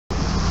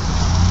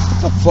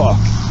The fuck?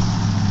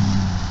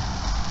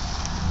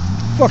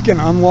 Fucking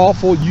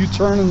unlawful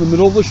U-turn in the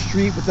middle of the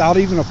street without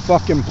even a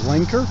fucking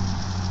blinker?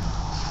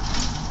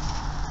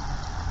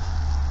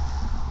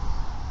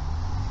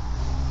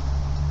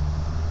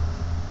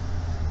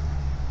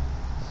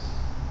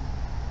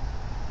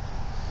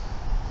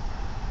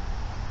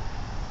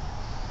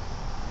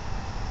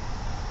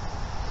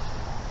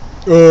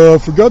 I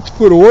forgot to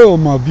put oil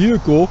in my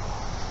vehicle.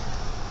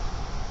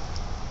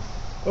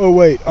 Oh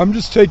wait, I'm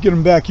just taking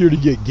him back here to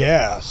get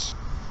gas.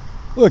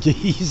 Look,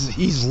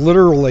 he's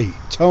literally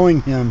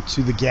towing him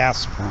to the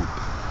gas pump.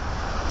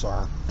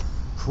 Are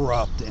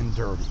corrupt and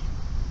dirty.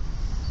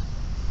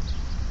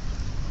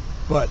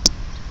 But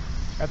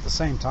at the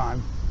same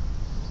time,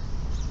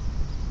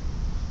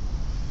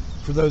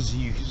 for those of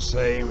you who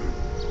say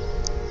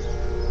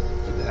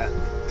that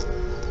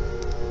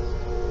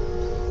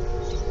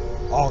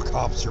all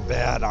cops are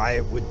bad,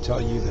 I would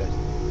tell you that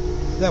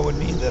that would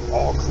mean that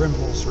all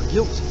criminals are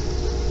guilty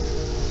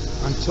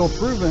until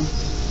proven.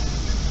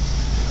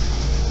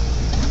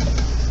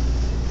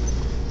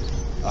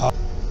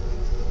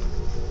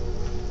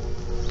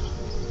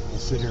 We'll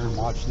sit here and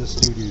watch this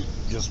dude who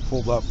just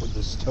pulled up with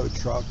this tow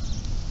truck.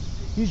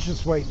 He's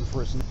just waiting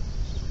for his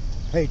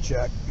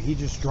paycheck. He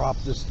just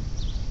dropped this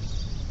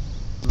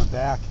in the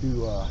back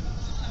who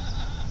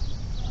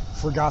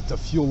forgot to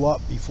fuel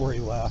up before he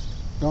left.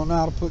 Don't know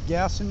how to put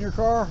gas in your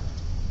car?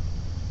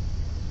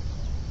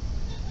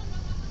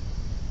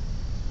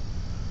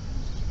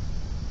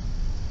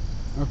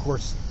 And of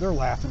course, they're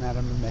laughing at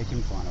him and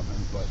making fun of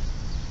him, but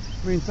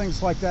I mean,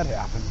 things like that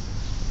happen.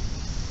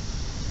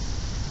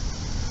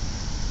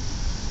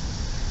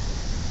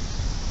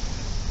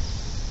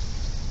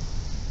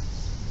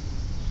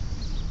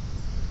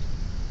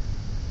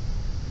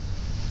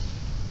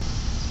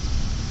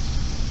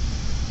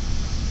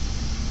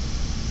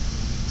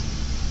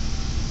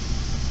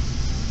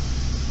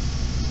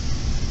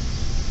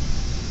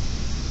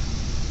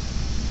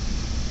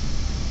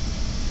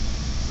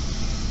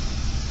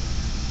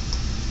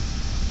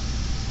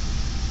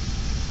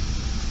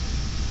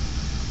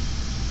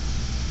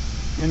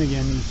 And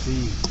again, you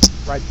see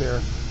right there,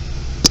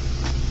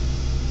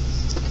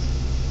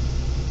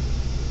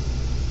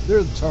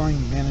 they're the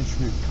towing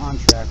management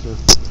contractor.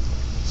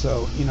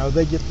 So, you know,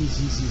 they get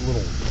these easy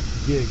little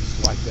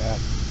gigs like that.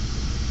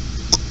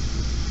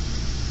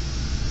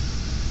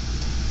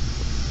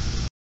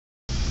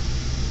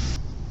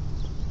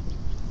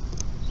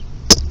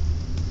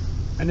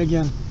 And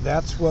again,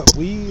 that's what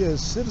we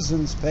as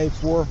citizens pay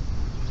for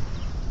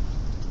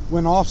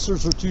when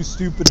officers are too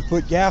stupid to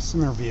put gas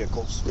in their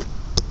vehicles.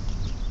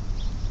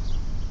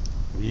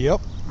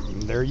 Yep,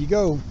 there you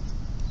go.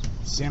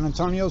 San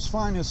Antonio's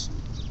finest.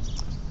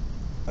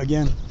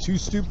 Again, too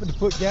stupid to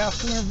put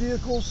gas in their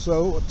vehicles,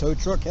 so a tow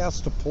truck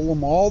has to pull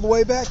them all the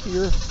way back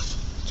here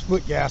to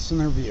put gas in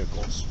their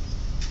vehicles.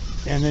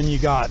 And then you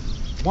got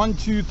 1,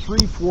 2,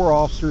 3, 4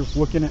 officers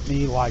looking at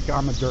me like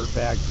I'm a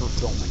dirtbag for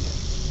filming it.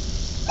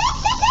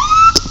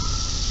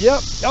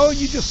 Yep. Oh,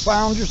 you just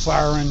sound your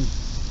siren.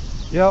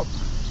 Yep.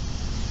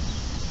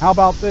 How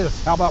about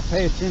this? How about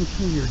pay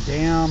attention to your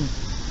damn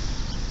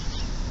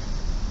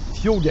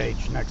fuel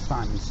gauge next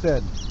time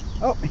instead?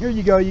 Oh, here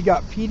you go. You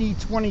got PD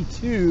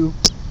 22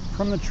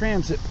 from the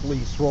transit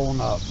police rolling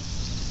up.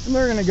 And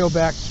they're going to go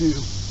back to,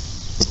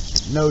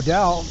 no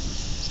doubt,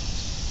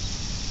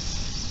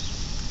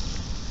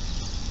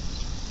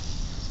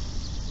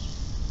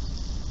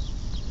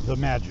 the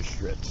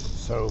magistrate.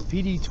 So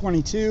PD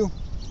 22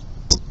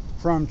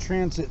 from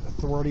Transit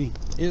Authority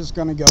is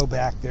going to go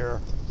back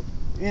there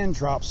and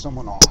drop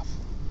someone off.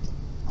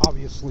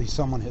 Obviously,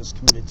 someone has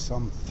committed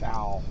some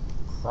foul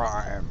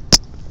crime.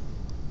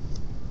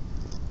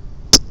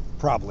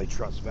 Probably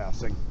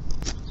trespassing.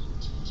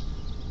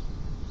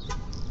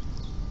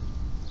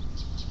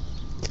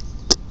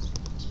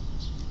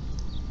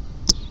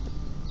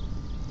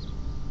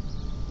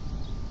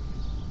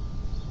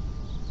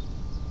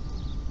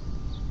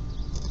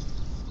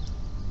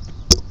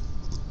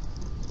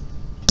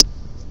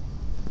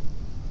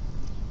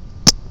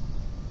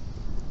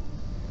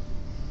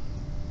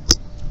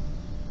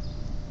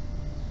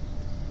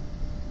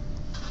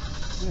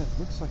 Yeah, it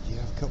looks like you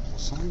have a couple of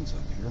signs up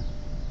here.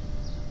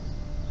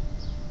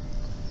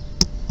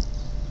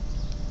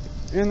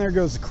 And there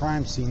goes the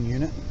crime scene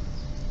unit.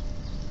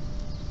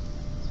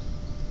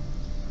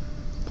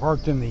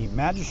 Parked in the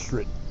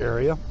magistrate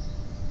area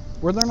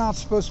where they're not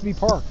supposed to be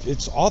parked.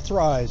 It's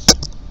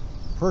authorized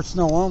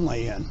personnel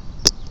only, and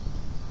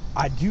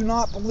I do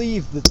not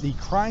believe that the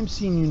crime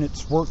scene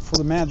units work for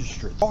the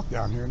magistrate. Walk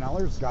down here. Now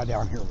there's a guy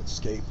down here with a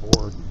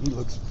skateboard. He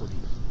looks pretty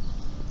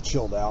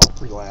chilled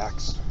out,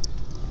 relaxed.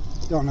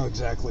 Don't know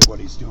exactly what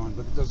he's doing,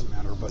 but it doesn't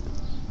matter. But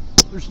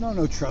there's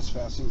no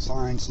trespassing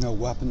signs, no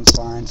weapon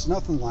signs,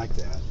 nothing like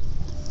that.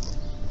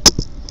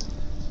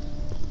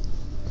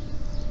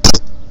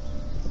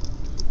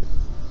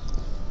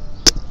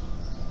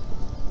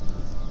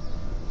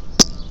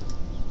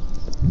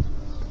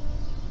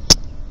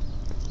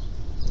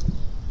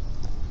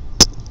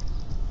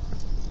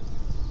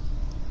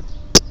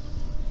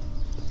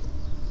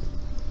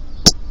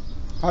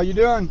 How you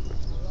doing?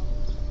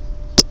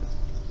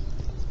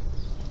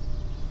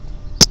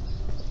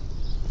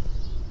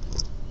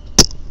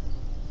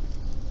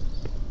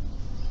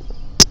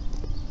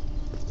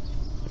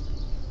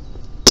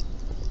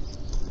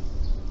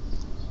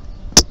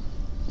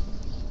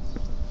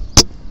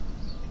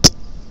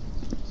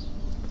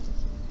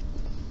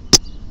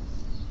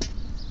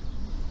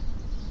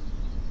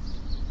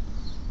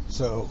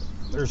 So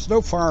there's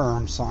no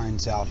firearm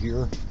signs out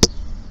here.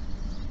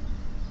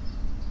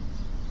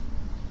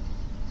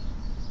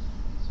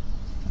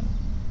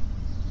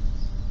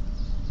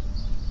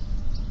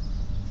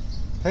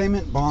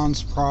 Payment,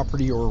 bonds,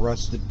 property, or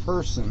arrested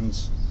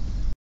persons.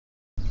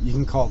 You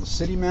can call the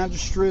city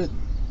magistrate,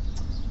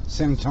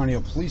 San Antonio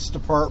Police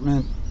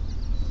Department,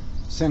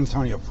 San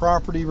Antonio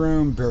Property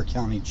Room, Bexar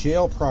County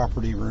Jail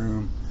Property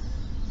Room,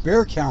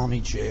 Bexar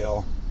County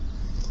Jail,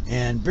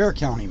 and Bexar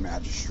County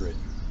Magistrate.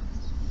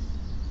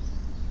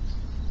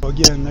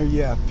 Again, there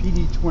you have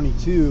PD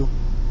 22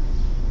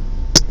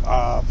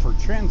 for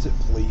transit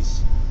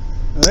police.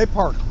 Now, they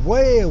park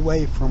way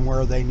away from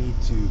where they need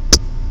to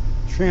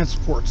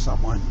transport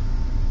someone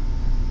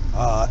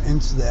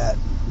into that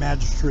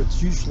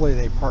magistrates. Usually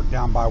they park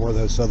down by where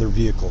those other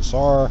vehicles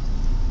are.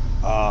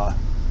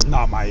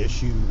 Not my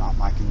issue, not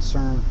my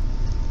concern,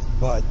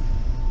 but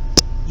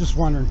just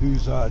wondering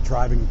who's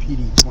driving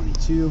PD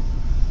 22,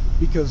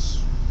 because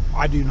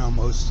I do know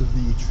most of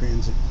the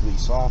transit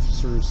police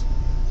officers.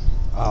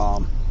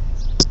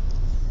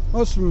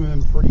 Most of them have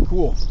been pretty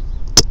cool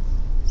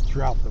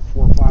throughout the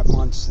 4 or 5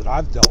 months that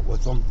I've dealt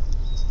with them,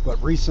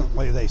 but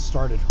recently they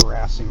started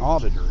harassing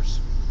auditors,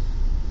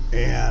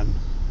 and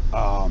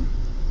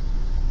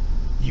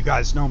you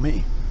guys know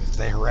me. If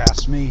they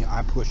harass me,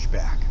 I push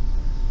back.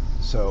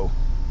 So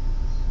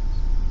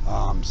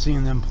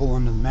seeing them pull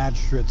into the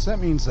magistrates, that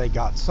means they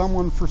got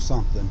someone for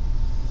something.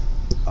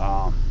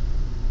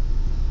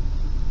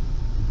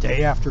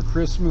 Day after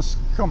Christmas,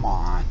 come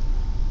on.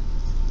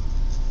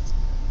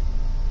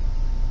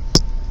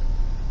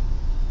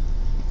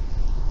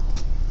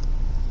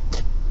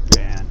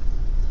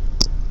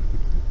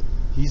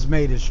 He's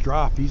made his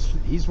drop.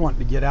 He's wanting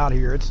to get out of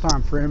here. It's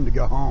time for him to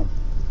go home.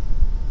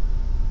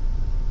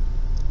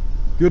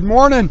 Good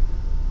morning.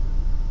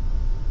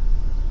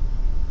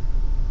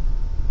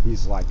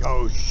 He's like,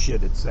 oh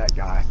shit, it's that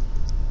guy.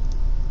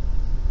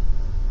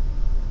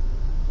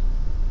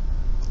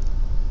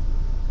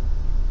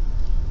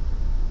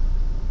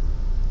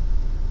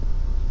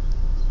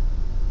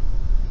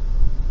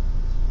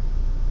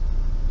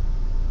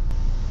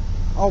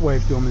 I'll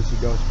wave to him as he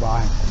goes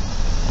by.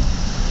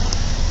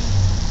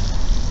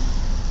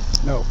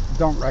 No,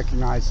 don't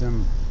recognize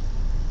him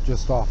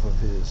just off of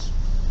his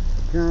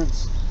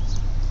appearance,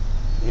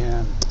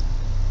 and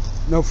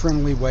no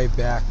friendly wave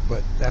back,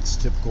 but that's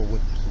typical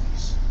with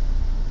police.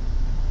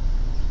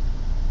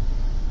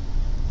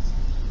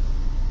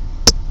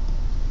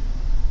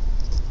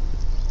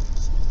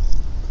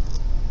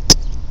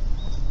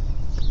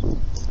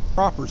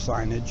 Proper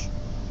signage,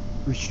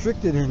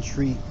 restricted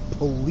entry,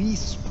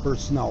 police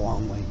personnel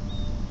only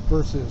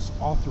versus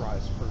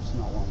authorized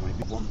personnel only.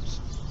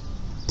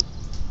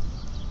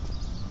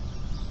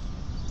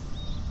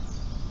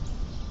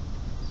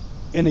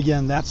 And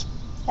again, that's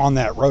on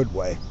that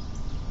roadway,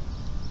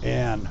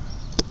 and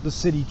the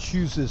city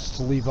chooses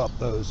to leave up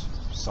those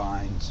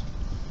signs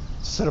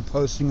instead of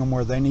posting them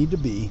where they need to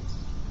be,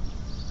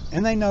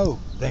 and they know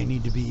they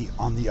need to be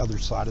on the other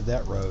side of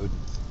that road,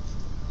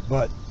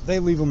 but they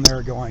leave them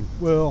there going,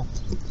 well,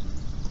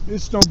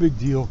 it's no big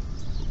deal,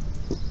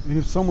 and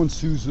if someone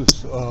sues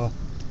us,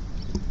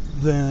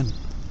 then,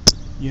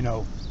 you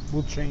know,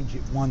 we'll change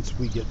it once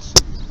we get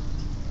sued.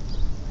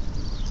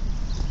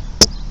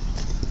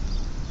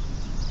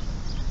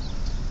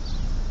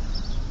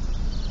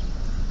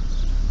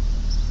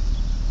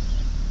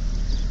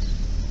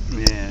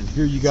 And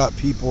here you got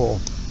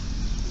people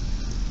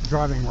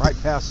driving right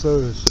past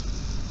those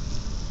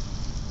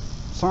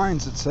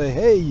signs that say,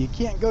 hey, you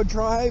can't go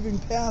driving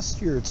past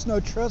here, it's no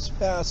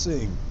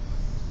trespassing.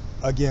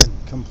 Again,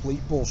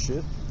 complete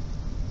bullshit.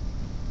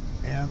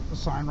 And the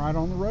sign right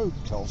on the road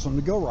tells them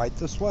to go right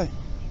this way.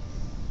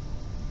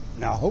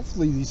 Now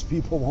hopefully these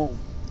people won't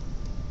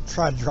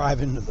try to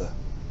drive into the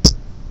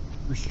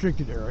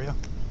restricted area.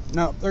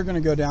 No, they're going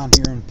to go down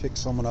here and pick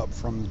someone up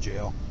from the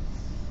jail.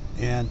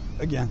 And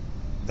again,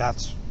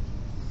 that's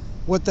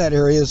what that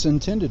area is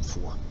intended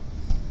for.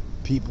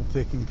 People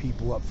picking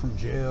people up from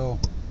jail,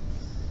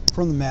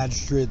 from the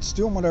magistrates,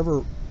 doing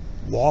whatever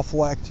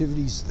lawful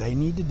activities they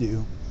need to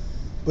do.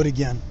 But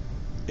again,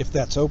 if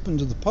that's open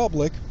to the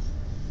public,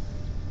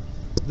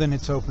 then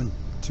it's open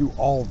to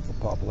all of the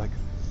public,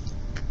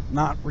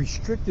 not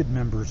restricted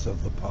members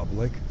of the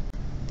public.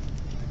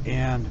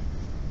 And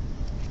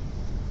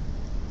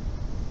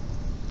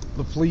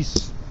the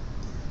police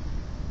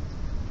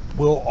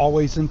will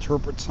always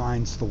interpret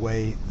signs the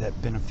way that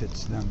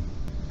benefits them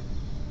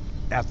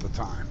at the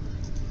time.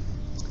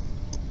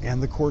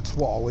 And the courts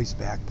will always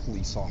back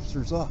police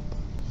officers up.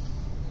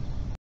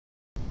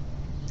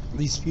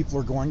 These people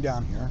are going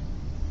down here,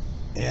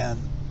 and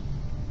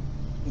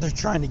They're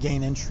trying to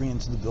gain entry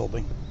into the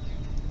building.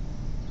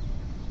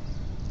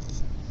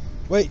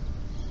 Wait,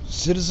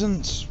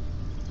 citizens.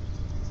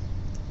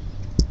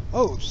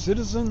 Oh,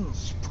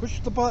 citizens, push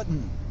the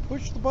button.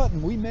 Push the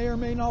button. We may or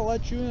may not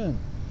let you in.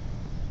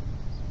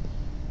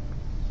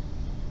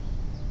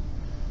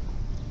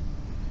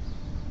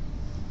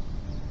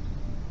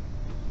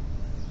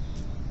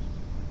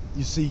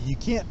 You see, you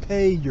can't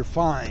pay your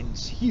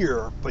fines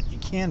here, but you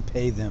can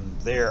pay them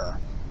there.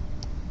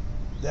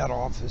 That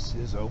office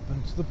is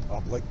open to the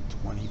public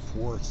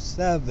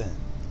 24/7.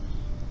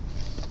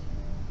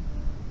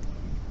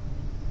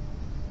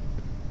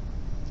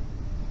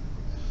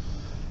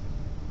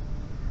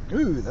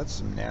 Ooh, that's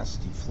some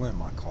nasty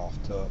phlegm I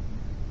coughed up.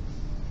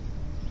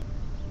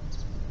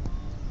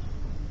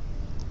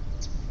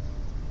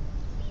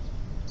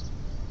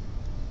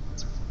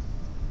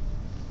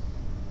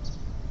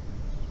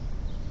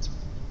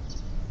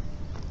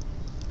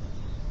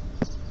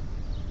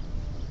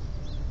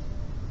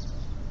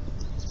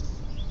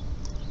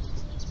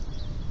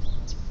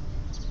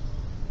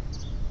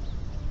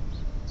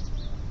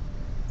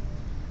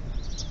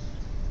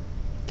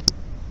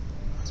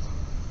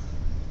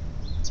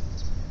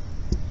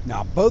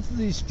 Now, both of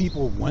these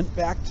people went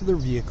back to their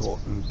vehicle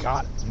and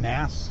got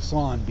masks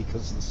on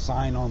because of the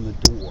sign on the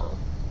door.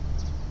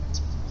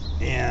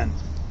 And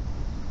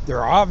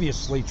they're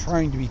obviously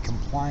trying to be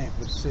compliant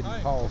with city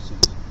policies.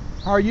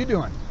 How are you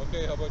doing?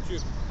 Okay, how about you?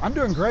 I'm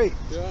doing great.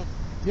 Yeah?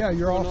 Yeah,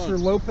 you're Officer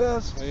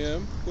Lopez? I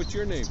am. What's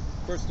your name?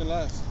 First and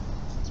last.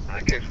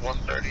 Case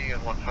 130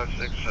 and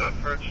 156,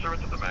 first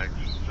service at the MAGS.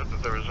 Said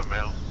that there was a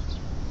male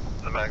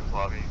in the MAGS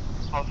lobby,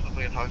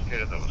 possibly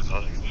intoxicated, that was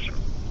causing a disturbance.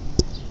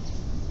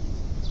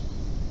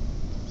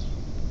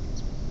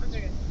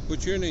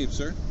 What's your name,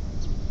 sir?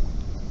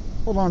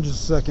 Hold on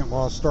just a second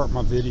while I start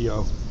my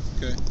video.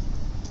 Okay.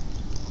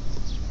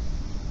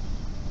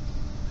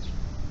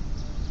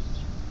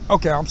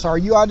 Okay, I'm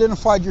sorry. You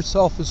identified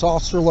yourself as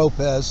Officer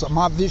Lopez.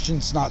 My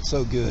vision's not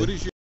so good. What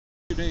is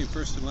your name,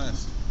 first and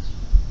last?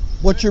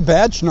 What's your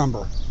badge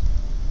number?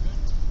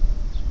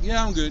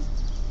 Yeah, I'm good.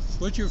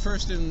 What's your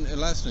first and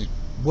last name?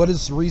 What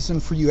is the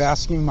reason for you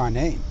asking my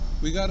name?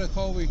 We got a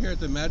call over here at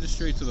the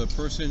magistrates of a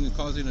person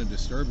causing a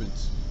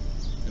disturbance,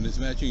 and it's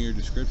matching your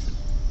description.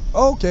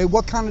 Okay,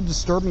 what kind of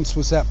disturbance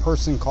was that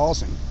person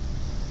causing?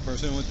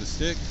 Person with the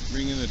stick,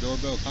 ringing the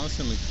doorbell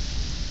constantly.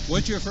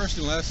 What's your first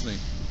and last name?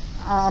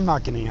 I'm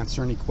not going to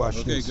answer any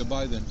questions. Okay,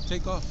 goodbye then.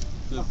 Take off.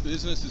 The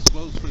business is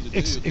closed for the day.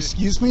 Okay?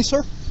 Excuse me,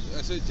 sir?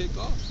 I said take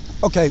off.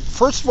 Okay,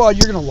 first of all,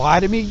 you're going to lie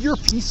to me? You're a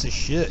piece of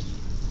shit.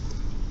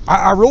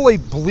 I really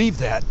believe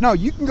that. No,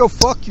 you can go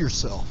fuck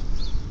yourself.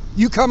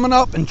 You coming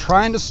up and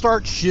trying to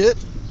start shit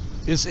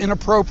is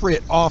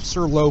inappropriate,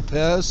 Officer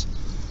Lopez.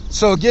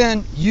 So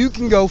again, you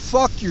can go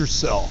fuck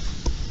yourself.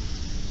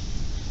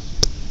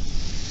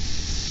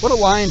 What a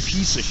lying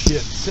piece of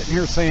shit, sitting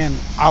here saying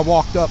I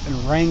walked up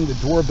and rang the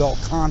doorbell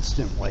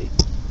constantly.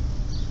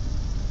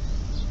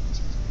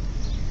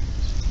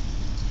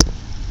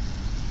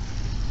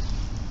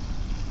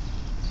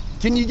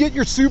 Can you get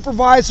your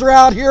supervisor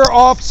out here,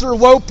 Officer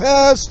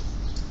Lopez?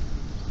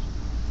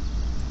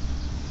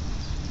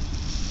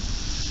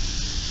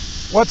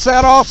 What's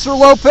that, Officer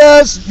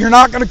Lopez? You're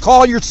not going to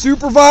call your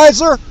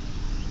supervisor?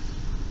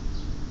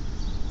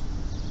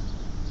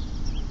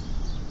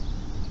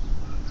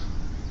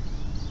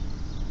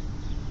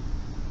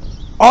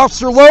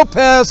 Officer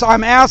Lopez,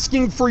 I'm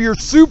asking for your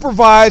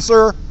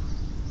supervisor.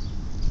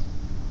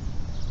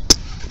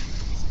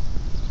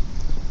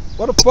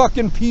 What a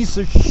fucking piece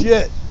of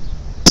shit.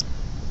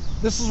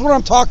 This is what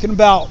I'm talking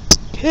about.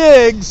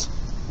 Pigs,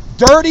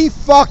 dirty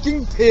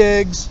fucking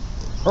pigs,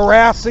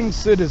 harassing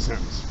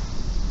citizens.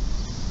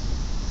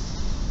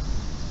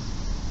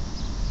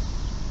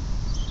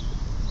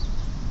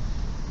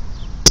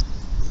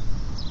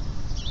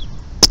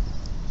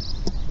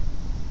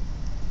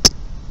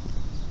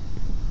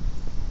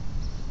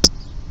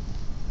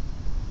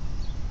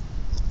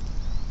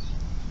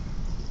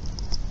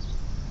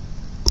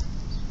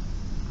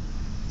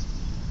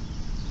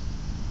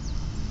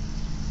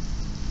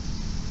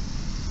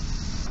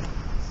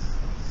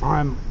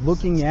 I'm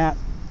looking at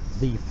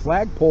the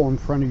flagpole in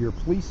front of your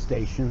police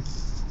station.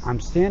 I'm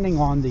standing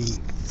on the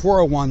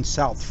 401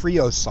 South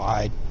Frio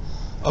side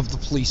of the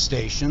police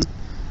station.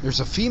 There's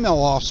a female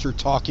officer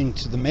talking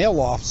to the male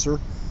officer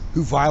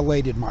who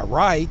violated my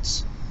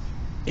rights.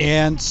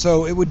 And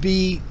so it would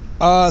be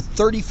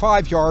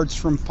 35 yards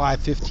from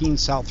 515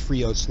 South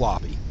Frio's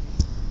lobby.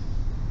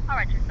 All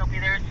right, just be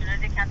there as soon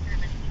as they can. If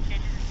anything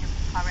changes,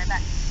 just call right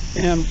back.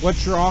 And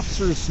what's your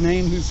officer's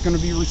name who's going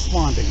to be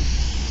responding?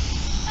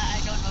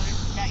 I don't know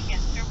that yet,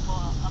 sir.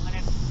 Well, I'm going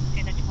to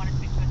say that you want to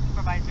speak to a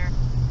supervisor.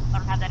 I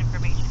don't have that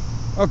information.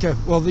 Okay,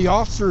 well, the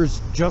officer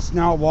has just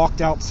now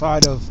walked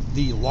outside of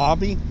the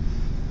lobby,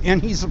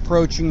 and he's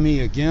approaching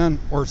me again,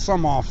 or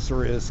some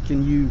officer is.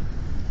 Can you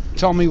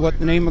tell me what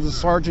the name of the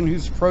sergeant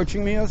who's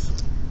approaching me is?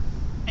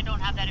 I don't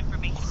have that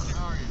information, sir.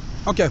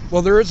 Okay,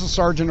 well, there is a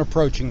sergeant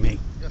approaching me.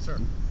 Yes, sir.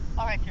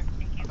 All right, sir.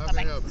 Thank you. How Bye-bye. can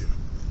I help you?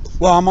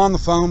 Well, I'm on the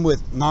phone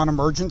with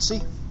non-emergency.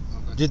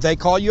 Okay. Did they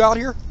call you out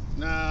here?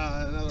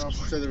 Nah,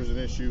 said there was an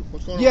issue.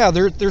 What's going on? Yeah,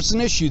 there's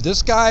an issue.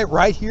 This guy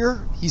right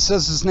here, he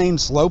says his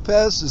name's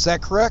Lopez. Is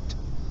that correct?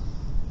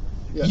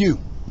 Yes. You.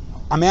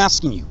 I'm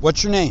asking you.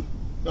 What's your name?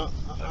 No,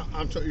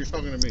 you're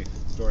talking to me,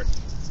 Story.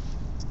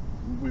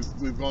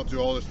 We've gone through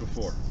all this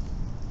before.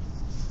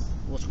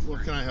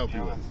 What can I help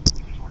you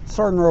with?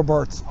 Sergeant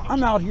Robarts,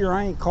 I'm out here.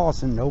 I ain't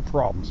causing no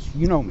problems.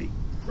 You know me.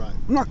 Right.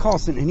 I'm not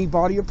causing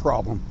anybody a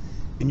problem.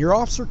 And your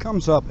officer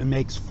comes up and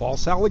makes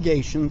false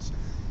allegations,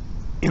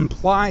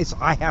 implies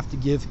I have to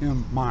give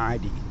him my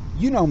ID.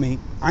 You know me.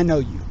 I know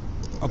you.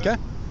 Okay?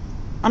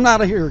 I'm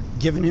not out here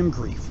giving him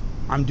grief.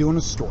 I'm doing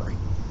a story.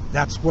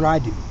 That's what I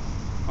do.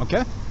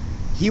 Okay?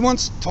 He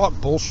wants to talk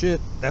bullshit.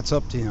 That's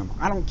up to him.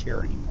 I don't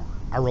care anymore.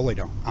 I really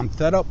don't. I'm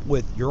fed up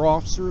with your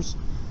officers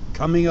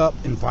coming up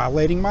and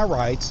violating my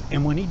rights.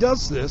 And when he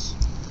does this,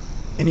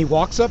 and he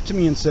walks up to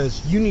me and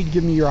says, you need to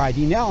give me your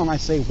ID now. And I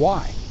say,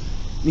 why?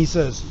 And he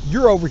says,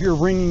 you're over here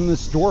ringing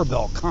this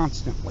doorbell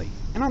constantly.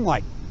 And I'm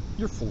like,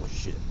 you're full of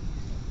shit.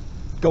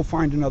 Go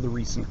find another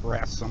reason to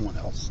harass someone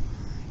else.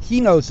 He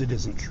knows it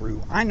isn't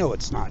true. I know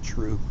it's not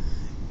true.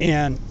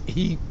 And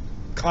he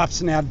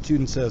cops an attitude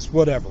and says,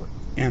 whatever,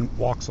 and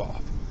walks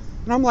off.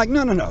 And I'm like,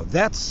 no.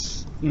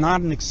 That's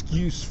not an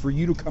excuse for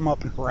you to come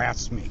up and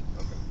harass me.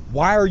 Okay.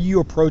 Why are you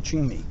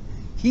approaching me?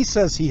 He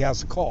says he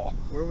has a call.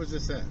 Where was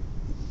this at?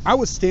 I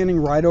was standing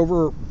right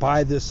over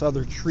by this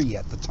other tree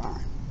at the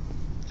time.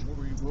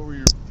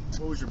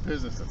 What was your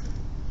business up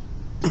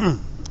there?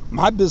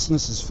 My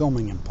business is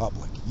filming in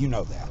public. You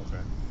know that.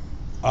 Okay.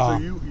 So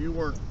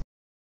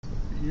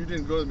you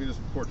didn't go to the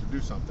municipal court to do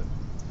something,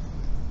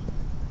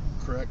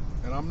 correct?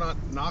 And I'm not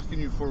knocking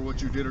you for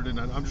what you did or didn't.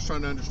 I'm just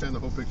trying to understand the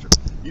whole picture.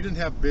 You didn't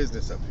have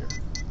business up here.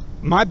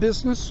 My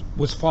business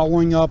was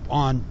following up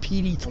on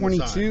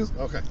PD22.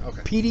 Okay.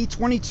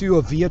 PD22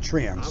 of Via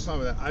Trans. I'm fine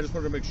with that. I just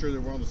wanted to make sure that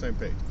we're on the same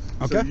page.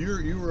 Okay. So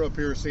you were up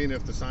here seeing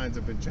if the signs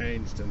have been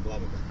changed and blah,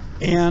 blah, blah.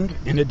 And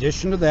in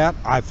addition to that,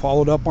 I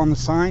followed up on the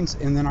signs,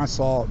 and then I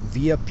saw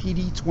Via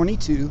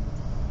PD22,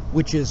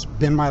 which has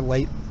been my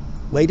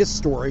latest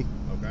story,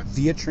 Okay.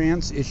 Via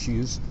Trans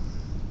issues.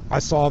 I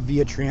saw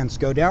Via Trans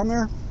go down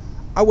there.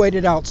 I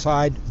waited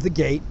outside the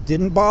gate,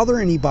 didn't bother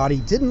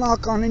anybody, didn't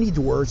knock on any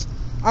doors.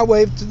 I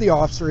waved to the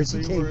officer as So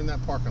he you came. were in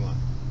that parking lot?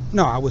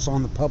 No, I was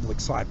on the public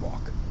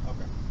sidewalk.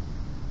 Okay.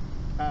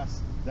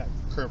 Past that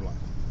curb line.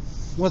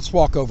 Let's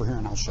walk over here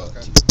and I'll show it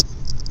Okay. to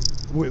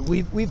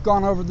you. We've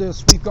gone over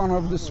this. We've gone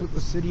over this with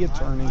the city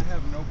attorney. I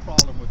have no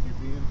problem with you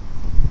being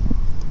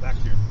back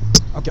here.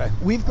 Okay,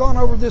 we've gone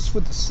over this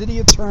with the city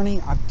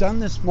attorney. I've done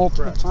this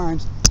multiple Correct.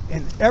 times,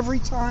 and every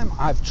time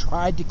I've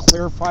tried to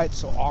clarify it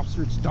so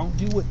officers don't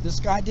do what this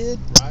guy did,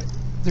 Right?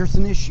 there's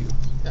an issue.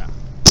 Yeah.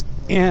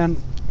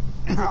 And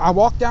I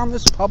walk down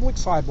this public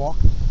sidewalk.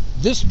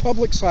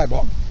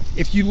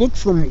 If you look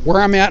from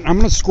where I'm at, I'm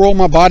going to scroll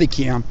my body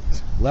cam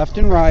left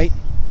and right.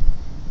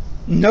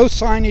 No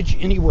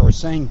signage anywhere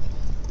saying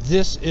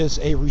this is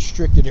a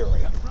restricted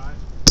area. Right.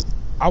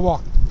 I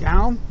walk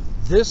down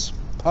this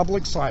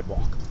public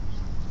sidewalk.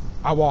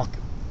 I walk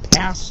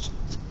past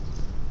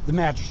the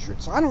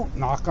magistrates. I don't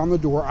knock on the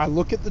door. I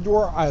look at the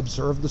door. I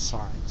observe the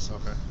signs.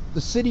 Okay.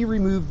 The city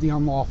removed the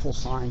unlawful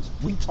signs.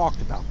 We talked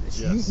about this.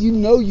 Yes. You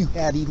know you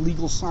had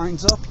illegal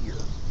signs up here.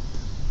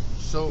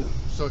 So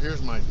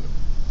here's my deal,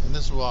 and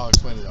this is what I'll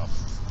explain to the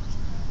officers.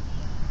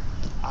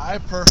 I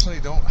personally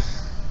don't.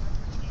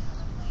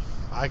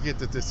 I get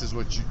that this is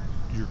what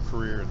your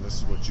career and this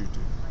is what you do.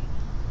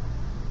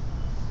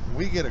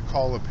 We get a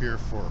call up here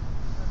for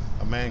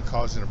a man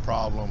causing a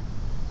problem.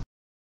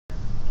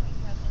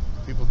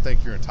 People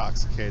think you're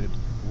intoxicated,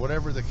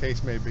 whatever the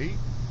case may be.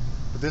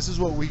 But this is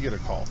what we get a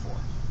call for.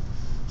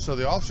 So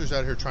the officer's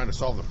out here trying to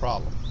solve the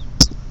problem.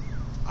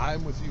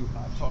 I'm with you.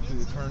 I've talked to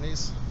the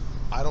attorneys.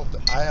 I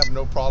have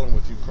no problem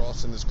with you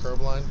crossing this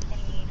curb line,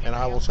 and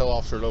I will tell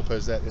Officer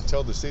Lopez that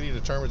until the city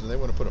determines and they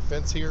want to put a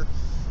fence here,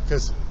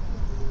 because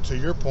to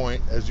your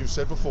point, as you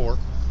said before,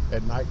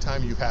 at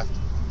nighttime you have to,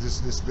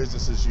 this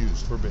business is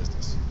used for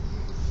business.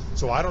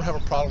 So I don't have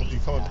a problem with you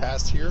coming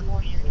past here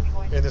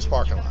in this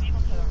parking lot.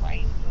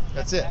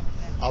 That's it.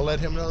 I'll let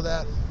him know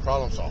that.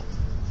 Problem solved.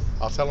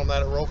 I'll tell him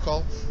that at roll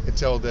call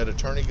until that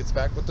attorney gets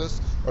back with us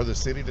or the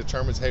city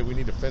determines, hey, we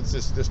need to fence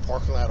this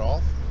parking lot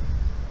off.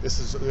 This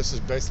is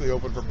basically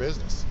open for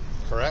business,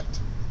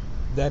 correct?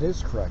 That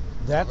is correct.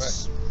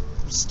 That's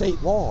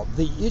state law.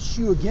 The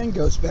issue again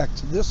goes back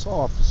to this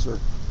officer.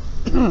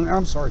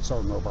 I'm sorry,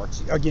 Sergeant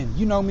Robarts. Again,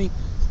 you know me.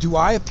 Do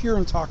I appear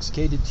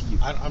intoxicated to you?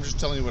 I'm just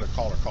telling you what a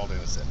caller called in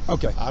and said.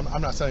 Okay. I'm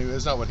not telling you,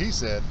 it's not what he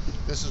said.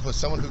 This is what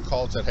someone who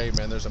called said, hey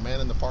man, there's a man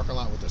in the parking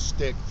lot with a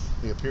stick.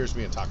 He appears to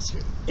be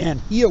intoxicated.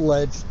 And he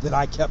alleged that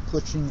I kept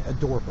pushing a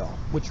doorbell,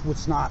 which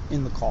was not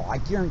in the call. I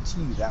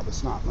guarantee you that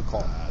was not in the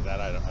call.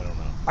 That I don't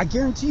know. I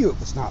guarantee you it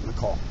was not in the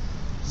call.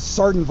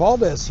 Sergeant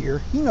Valdez here,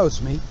 he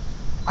knows me.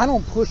 I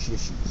don't push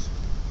issues.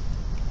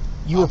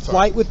 You were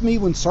flight with me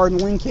when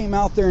Sergeant Ling came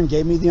out there and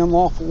gave me the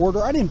unlawful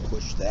order. I didn't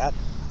push that.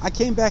 I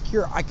came back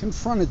here, I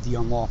confronted the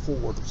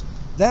unlawful orders.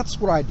 That's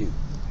what I do.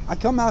 I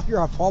come out here,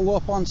 I follow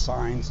up on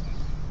signs,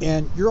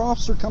 and your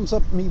officer comes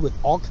up to me with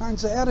all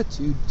kinds of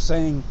attitude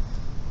saying,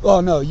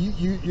 oh no,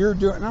 you're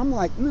doing. And I'm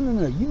like,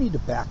 no, you need to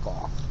back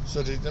off.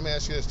 So let me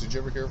ask you this: did you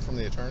ever hear from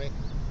the attorney?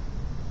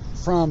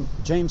 From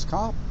James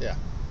Cobb? Yeah.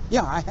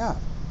 Yeah, I have.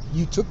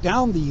 You took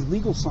down the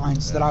legal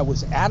signs that I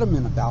was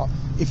adamant about.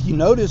 If you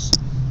notice,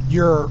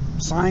 your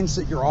signs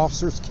that your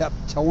officers kept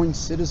telling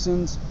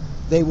citizens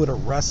they would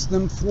arrest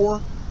them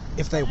for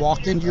if they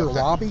walked into your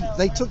lobby,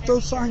 they took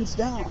those signs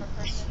down.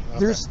 Okay.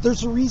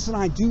 There's a reason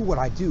I do what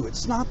I do.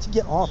 It's not to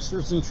get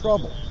officers in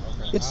trouble.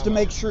 It's to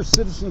make sure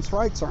citizens'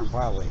 rights aren't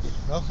violated.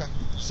 Okay.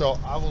 So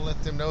I will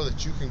let them know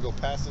that you can go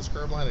past this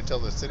curb line until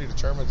the city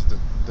determines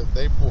that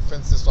they will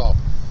fence this off.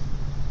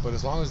 But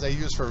as long as they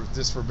use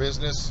this for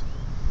business,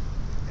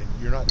 and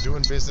you're not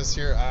doing business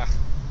here,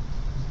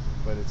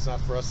 but it's not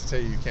for us to tell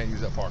you can't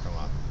use that parking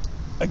lot.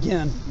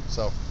 Again,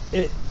 So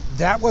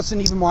that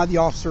wasn't even why the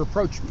officer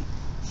approached me.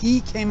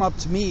 He came up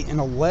to me and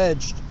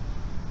alleged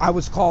I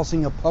was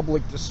causing a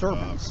public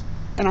disturbance.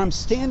 And I'm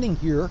standing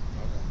here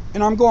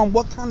and I'm going,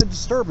 what kind of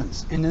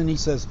disturbance? And then he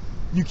says,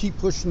 you keep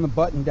pushing the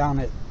button down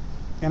it.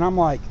 And I'm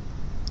like,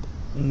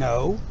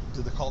 no.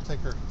 did the call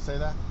taker say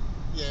that?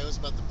 Yeah, it was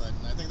about the button.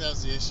 I think that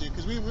was the issue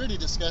because we already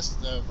discussed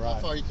how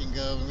far you can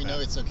go, and we know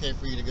it's okay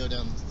for you to go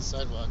down the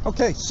sidewalk.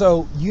 Okay,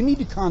 so you need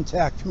to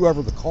contact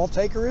whoever the call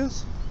taker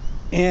is,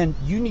 and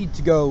you need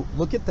to go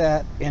look at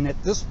that. And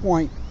at this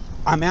point,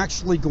 I'm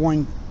actually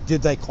going,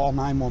 did they call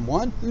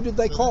 911? Who did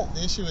they call?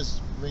 The issue is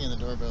ringing the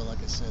doorbell,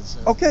 like I said. So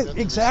Okay,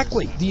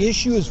 exactly. The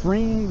issue is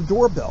ringing the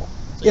doorbell.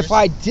 So If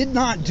I did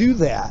not do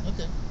that,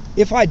 Okay.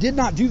 if I did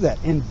not do that,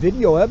 and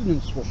video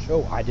evidence will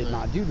show I did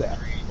not do that,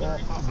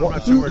 I'm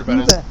not too worried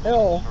about it.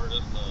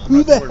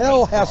 who the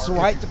hell has the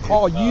right to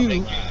call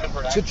you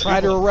to try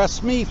to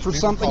arrest me for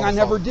something I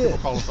never did?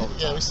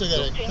 Yeah, we still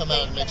got to come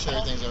out and make sure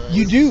everything's all right.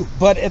 You do,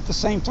 but at the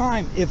same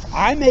time, if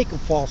I make a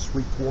false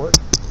report,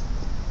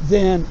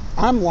 then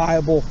I'm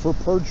liable for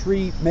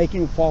perjury,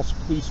 making a false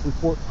police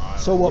report.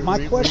 So what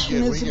my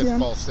question is we again? get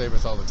false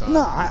statements all the time.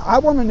 No, I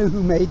want to know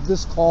who made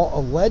this call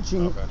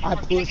alleging I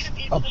pushed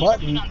a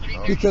button,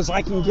 because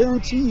I can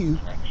guarantee you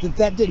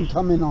that didn't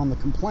come in on the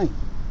complaint.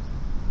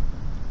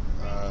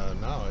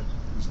 No,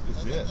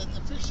 it's it.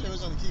 I'm pretty sure it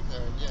was on the key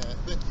card,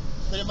 yeah.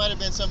 But it might have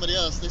been somebody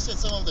else. They said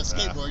someone with a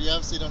skateboard. You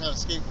obviously don't have a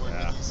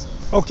skateboard with you.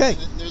 So. Okay.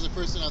 And there's a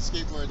person on a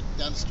skateboard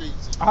down the street.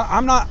 So.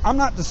 I'm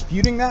not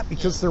disputing that,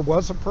 because there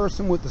was a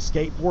person with a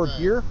skateboard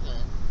here,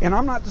 and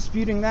I'm not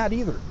disputing that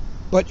either.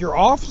 But your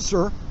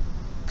officer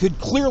could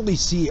clearly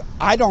see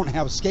I don't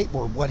have a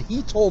skateboard. What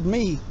he told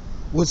me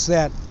was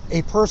that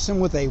a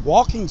person with a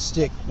walking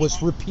stick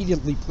was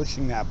repeatedly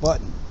pushing that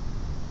button.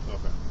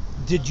 Okay.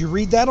 Did you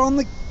read that on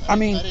the? I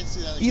mean, I didn't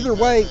see that on the either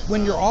key way, card,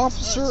 when your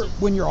officer,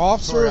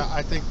 Sorry,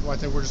 I think we're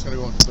just going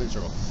to go in complete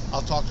circle.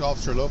 I'll talk to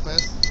Officer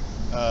Lopez.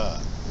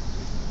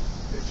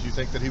 If you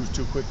think that he was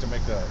too quick to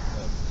make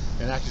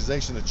an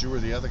accusation that you were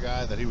the other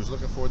guy that he was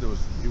looking for,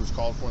 he was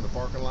called for in the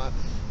parking lot.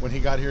 When he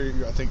got here,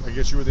 I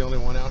guess you were the only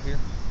one out here.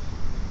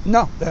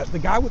 No, the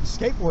guy with the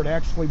skateboard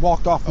actually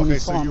walked off when he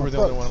saw him. Okay, so you were the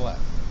only one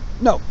left.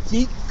 No,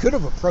 he could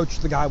have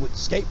approached the guy with the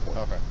skateboard.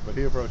 Okay, but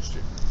he approached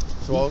you.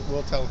 So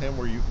we'll tell him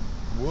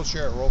we'll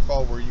share a roll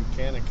call where you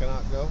can and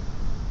cannot go.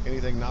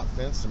 Anything not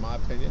fenced, in my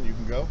opinion, you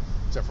can go,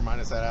 except for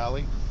minus that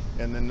alley.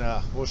 And then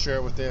we'll share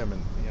it with them,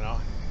 and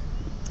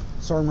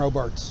Sergeant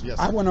Robarts, Yes,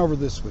 I sir. went over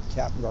this with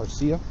Captain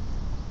Garcia.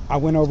 I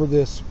went over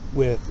this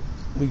with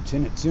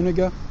Lieutenant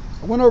Zuniga.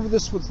 I went over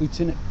this with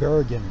Lieutenant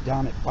Berrigan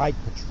down at Bike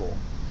Patrol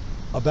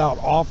about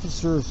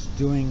officers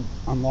doing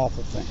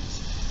unlawful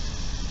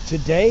things.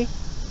 Today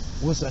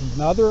was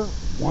another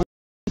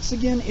once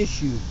again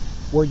issue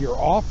where your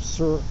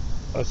officer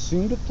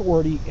assumed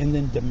authority and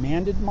then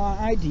demanded my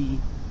ID.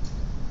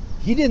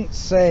 He didn't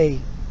say,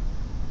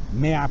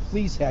 may I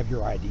please have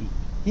your ID?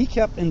 He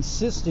kept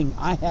insisting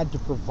I had to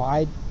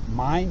provide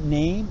my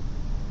name.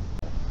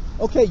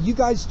 Okay, you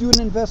guys do an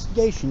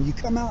investigation. You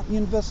come out and you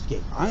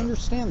investigate. I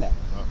understand that.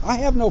 I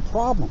have no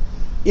problem.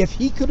 If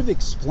he could have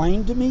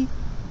explained to me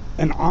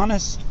an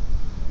honest,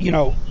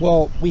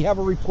 well, we have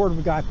a report of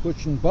a guy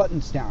pushing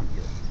buttons down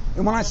here.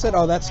 And when I said,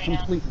 oh, that's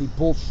completely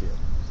bullshit,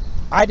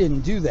 I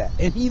didn't do that.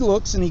 And he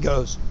looks and he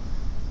goes,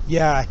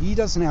 yeah, he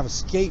doesn't have a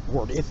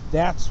skateboard, if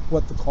that's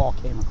what the call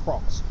came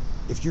across.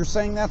 If you're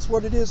saying that's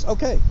what it is,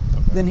 okay.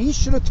 Then he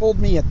should have told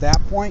me at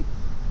that point,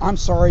 I'm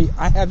sorry,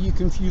 I have you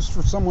confused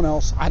for someone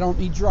else. I don't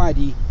need your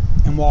ID,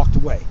 and walked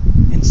away.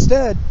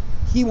 Instead,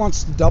 he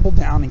wants to double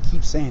down and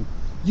keep saying,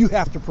 you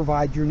have to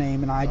provide your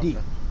name and ID. Okay.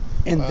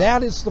 And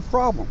that is the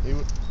problem.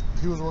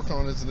 He was working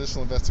on his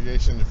initial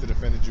investigation. If it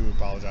offended you, we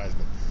apologize.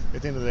 But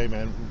at the end of the day,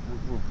 man,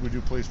 we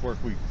do police work.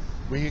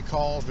 We get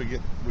calls. We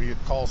get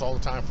calls all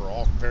the time for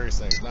all various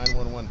things.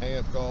 911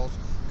 hang-up calls,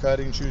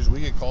 cutting shoes.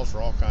 We get calls for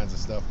all kinds of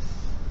stuff.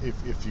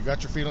 If you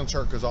got your feelings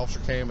hurt because officer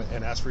came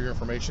and asked for your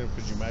information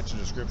because you matched the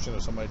description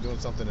of somebody doing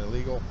something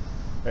illegal,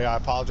 hey, I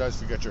apologize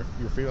if you got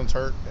your feelings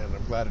hurt, and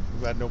I'm glad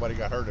nobody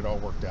got hurt. It all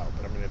worked out.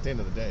 But I mean, at the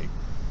end of the day,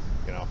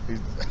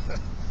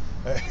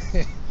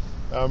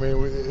 I mean,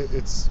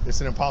 it's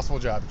an impossible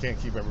job. You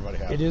can't keep everybody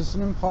happy. It is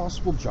an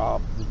impossible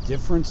job. The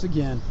difference,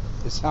 again,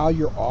 is how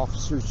your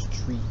officers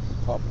treat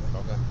the public.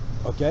 Okay.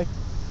 Okay?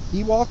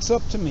 He walks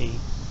up to me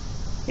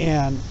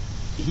and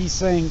he's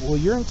saying, well,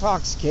 you're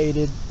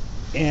intoxicated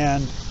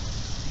and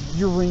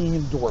you're ringing a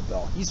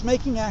doorbell. He's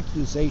making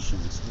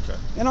accusations. Okay.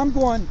 And I'm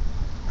going,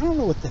 I don't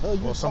know what the hell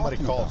you're Well, somebody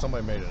talking called. about.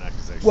 Somebody made an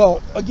accusation. Well,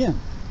 about that. again,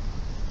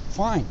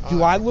 fine.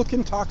 Do I look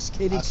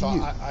intoxicated to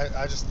you?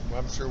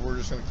 I'm sure we're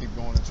just going to keep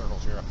going in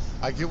circles here.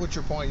 I get what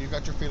your point. You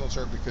got your feelings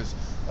hurt because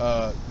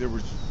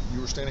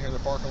you were standing here in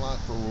the parking lot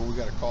for where we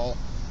got a call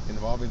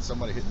involving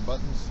somebody hitting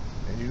buttons,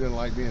 and you didn't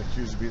like being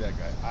accused to be that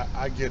guy.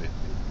 I get it.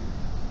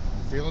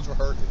 Your feelings were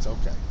hurt. It's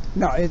okay.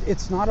 No,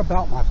 it's not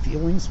about my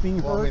feelings being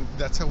hurt. Well, I mean,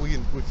 that's how we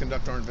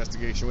conduct our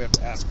investigation. We have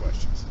to ask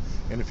questions.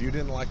 And if you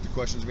didn't like the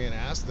questions being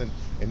asked, and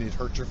it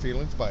hurt your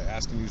feelings by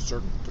asking you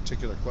certain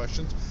particular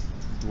questions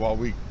while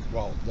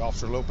the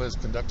Officer Lopez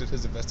conducted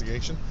his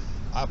investigation,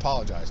 I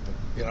apologize.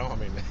 But, I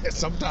mean,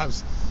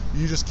 sometimes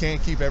you just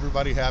can't keep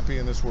everybody happy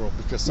in this world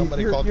because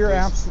somebody called the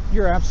police.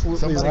 You're absolutely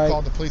Somebody right.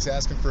 called the police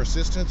asking for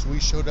assistance. We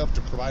showed up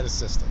to provide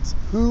assistance.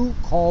 Who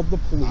called the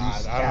police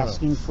I don't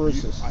asking know. for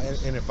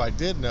assistance? And if I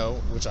did know,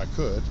 which I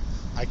could,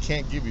 I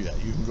can't give you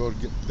that. You can go to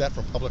get that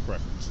from public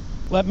records.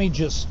 Let me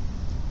just,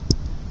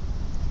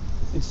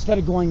 instead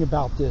of going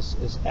about this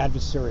as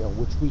adversarial,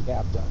 which we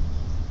have done,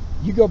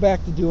 you go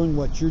back to doing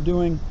what you're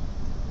doing.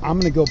 I'm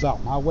going to go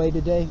about my way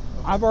today.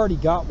 Okay. I've already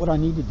got what I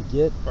needed to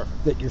get.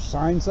 Perfect. That your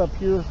signs up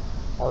here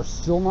are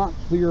still not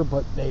clear,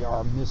 but they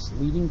are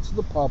misleading to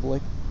the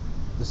public.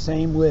 The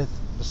same with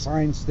the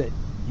signs that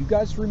you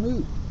guys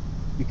removed,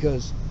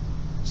 because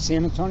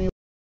San Antonio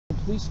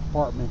Police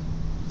Department,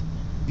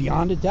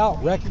 beyond a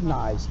doubt,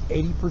 recognized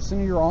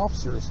 80% of your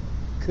officers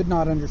could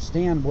not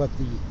understand what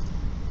the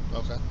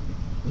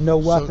no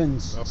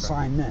weapons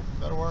sign meant.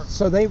 That'll work.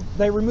 So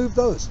they removed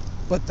those,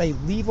 but they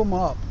leave them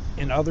up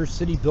in other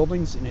city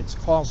buildings, and it's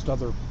caused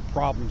other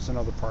problems in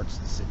other parts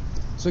of the city.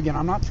 So again,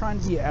 I'm not trying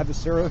to be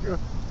adversarial here.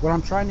 What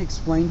I'm trying to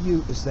explain to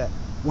you is that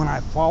when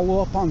I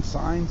follow up on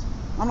signs,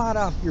 I'm not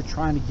out here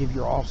trying to give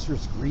your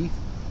officers grief,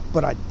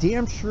 but I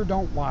damn sure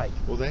don't like.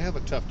 Well, they have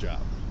a tough job.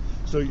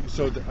 So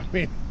I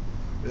mean,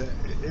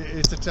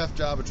 it's a tough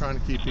job of trying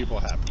to keep people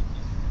happy.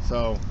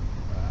 So,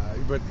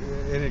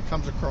 and it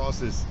comes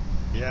across as,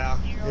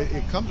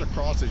 it comes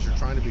across as you're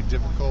trying to be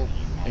difficult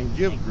and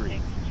give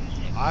grief.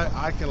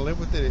 I can live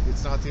with it.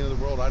 It's not the end of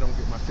the world. I don't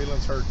get my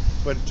feelings hurt.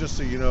 But just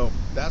so you know,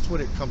 that's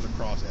what it comes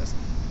across as.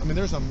 I mean,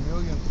 there's a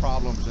million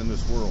problems in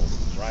this world,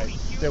 right?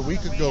 That we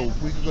could go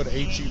to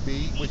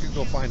HEB. We could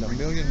go find a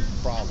million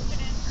problems.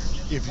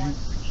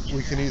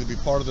 We can either be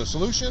part of the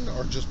solution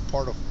or just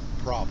part of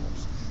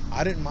problems.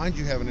 I didn't mind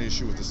you having an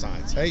issue with the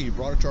signs. Hey, you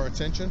brought it to our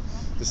attention.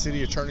 The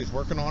city attorney's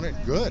working on it.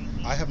 Good.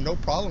 I have no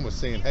problem with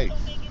saying, hey,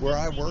 where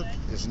I work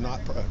is not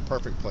a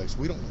perfect place.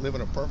 We don't live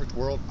in a perfect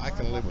world. I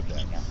can live with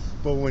that.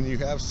 But when you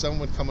have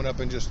someone coming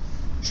up and just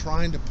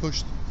trying to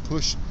push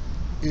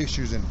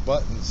issues and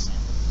buttons.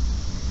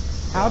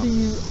 How do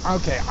you,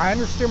 okay, I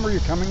understand where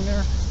you're coming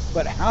there,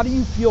 but how do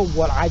you feel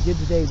what I did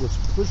today was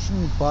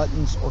pushing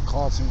buttons or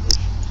causing issues?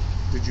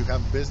 Did you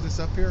have business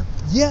up here?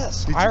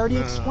 Yes, I already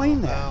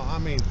explained that. No, I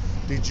mean,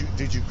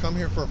 did you come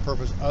here for a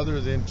purpose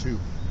other than to?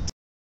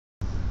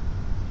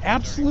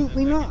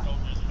 Absolutely not.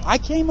 I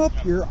came up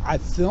here, I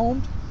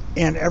filmed,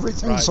 and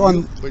everything's right,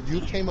 on. But you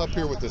came up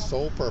here with the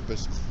sole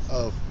purpose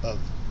of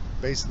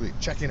basically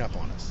checking up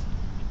on us.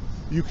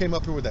 You came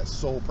up here with that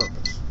sole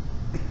purpose.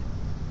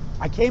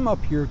 I came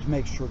up here to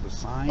make sure the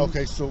sign.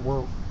 Okay, so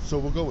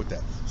we'll go with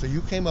that. So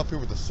you came up here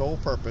with the sole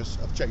purpose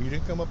of check. You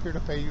didn't come up here to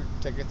pay your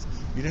tickets.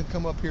 You didn't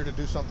come up here to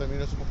do something in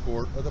municipal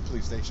court or the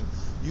police station.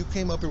 You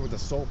came up here with the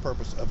sole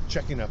purpose of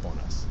checking up on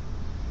us,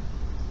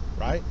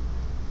 right?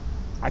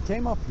 I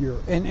came up here,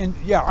 and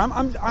yeah,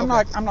 I'm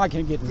not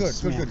going to get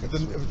into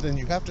Good. Then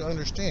you have to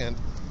understand.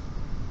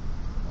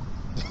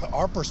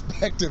 Our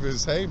perspective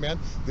is, hey man,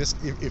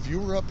 if you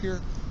were up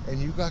here and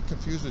you got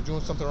confused with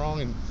doing something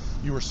wrong and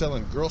you were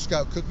selling Girl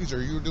Scout cookies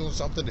or you were doing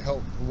something to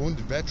help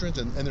wounded veterans,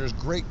 and there's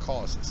great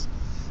causes.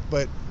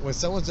 But when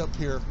someone's up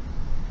here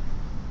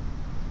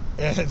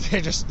and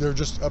they're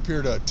just up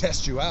here to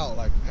test you out,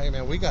 like, hey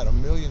man, we got a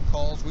million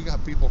calls. We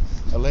got people,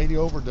 a lady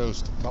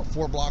overdosed about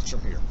 4 blocks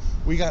from here.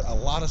 We got a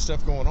lot of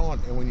stuff going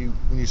on. And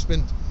when you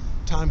spend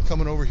time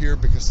coming over here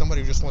because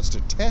somebody just wants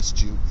to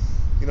test you,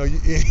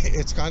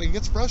 it's kind of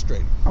gets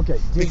frustrating. Okay.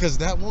 Because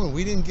that woman,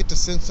 we didn't get to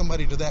send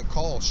somebody to that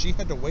call. She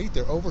had to wait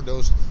there,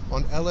 overdosed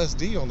on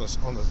LSD on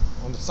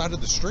the side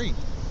of the street,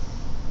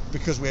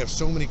 because we have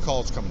so many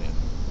calls coming in.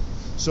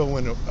 So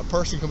when a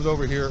person comes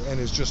over here and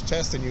is just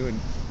testing you, and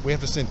we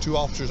have to send 2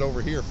 officers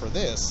over here for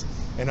this,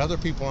 and other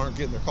people aren't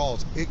getting their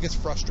calls, it gets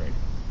frustrating.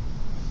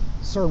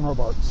 Sir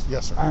Robarts.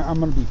 Yes, sir. I'm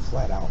going to be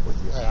flat out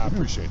with you. I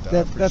appreciate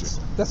that.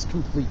 That's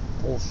complete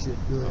bullshit,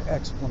 your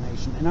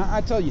explanation. And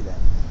I tell you that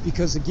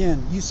because,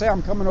 again, you say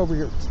I'm coming over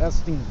here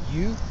testing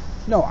you.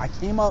 No, I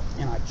came up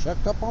and I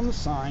checked up on the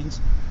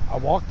signs. I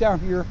walked down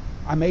here.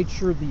 I made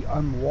sure the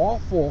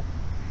unlawful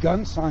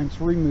gun signs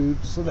were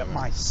removed so that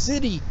my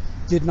city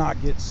did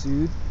not get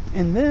sued.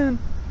 And then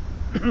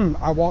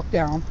I walked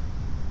down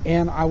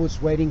and I was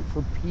waiting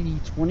for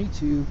PD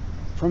 22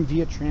 from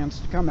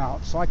Viatrans to come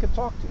out so I could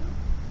talk to him.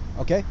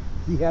 Okay,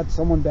 he had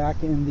someone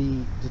back in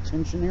the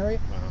detention area.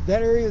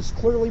 That area is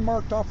clearly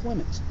marked off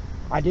limits.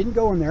 I didn't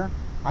go in there.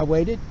 I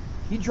waited.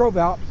 He drove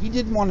out. He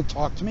didn't want to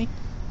talk to me.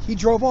 He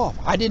drove off.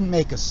 I didn't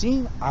make a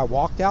scene. I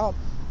walked out.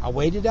 I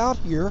waited out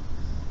here.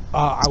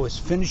 I was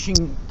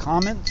finishing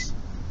comments,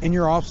 and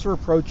your officer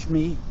approached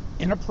me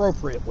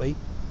inappropriately.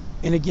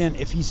 And again,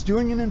 if he's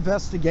doing an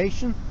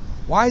investigation,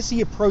 why is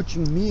he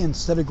approaching me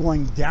instead of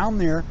going down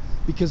there?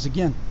 Because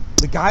again,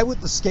 the guy with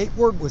the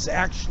skateboard was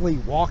actually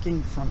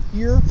walking from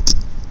here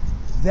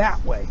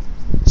that way.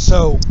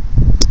 So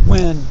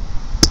when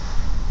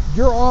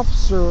your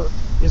officer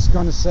is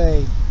going to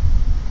say,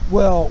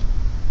 well,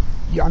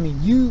 I mean,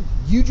 you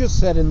just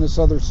said, in this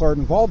other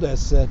Sergeant Valdez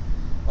said,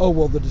 oh,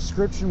 well, the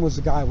description was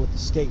the guy with the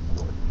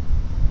skateboard.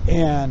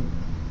 And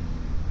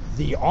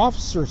the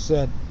officer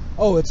said,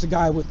 oh, it's a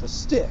guy with the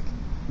stick.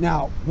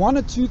 Now, one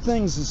of two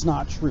things is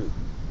not true.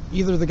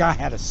 Either the guy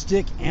had a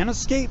stick and a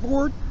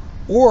skateboard,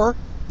 or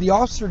the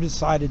officer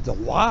decided to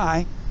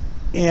lie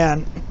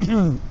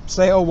and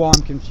say, oh, well,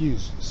 I'm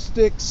confused.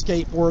 Stick,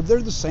 skateboard,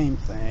 they're the same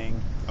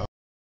thing. Oh,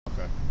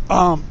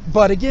 okay.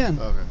 But again,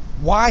 okay.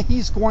 Why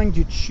he's going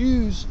to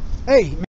choose, hey,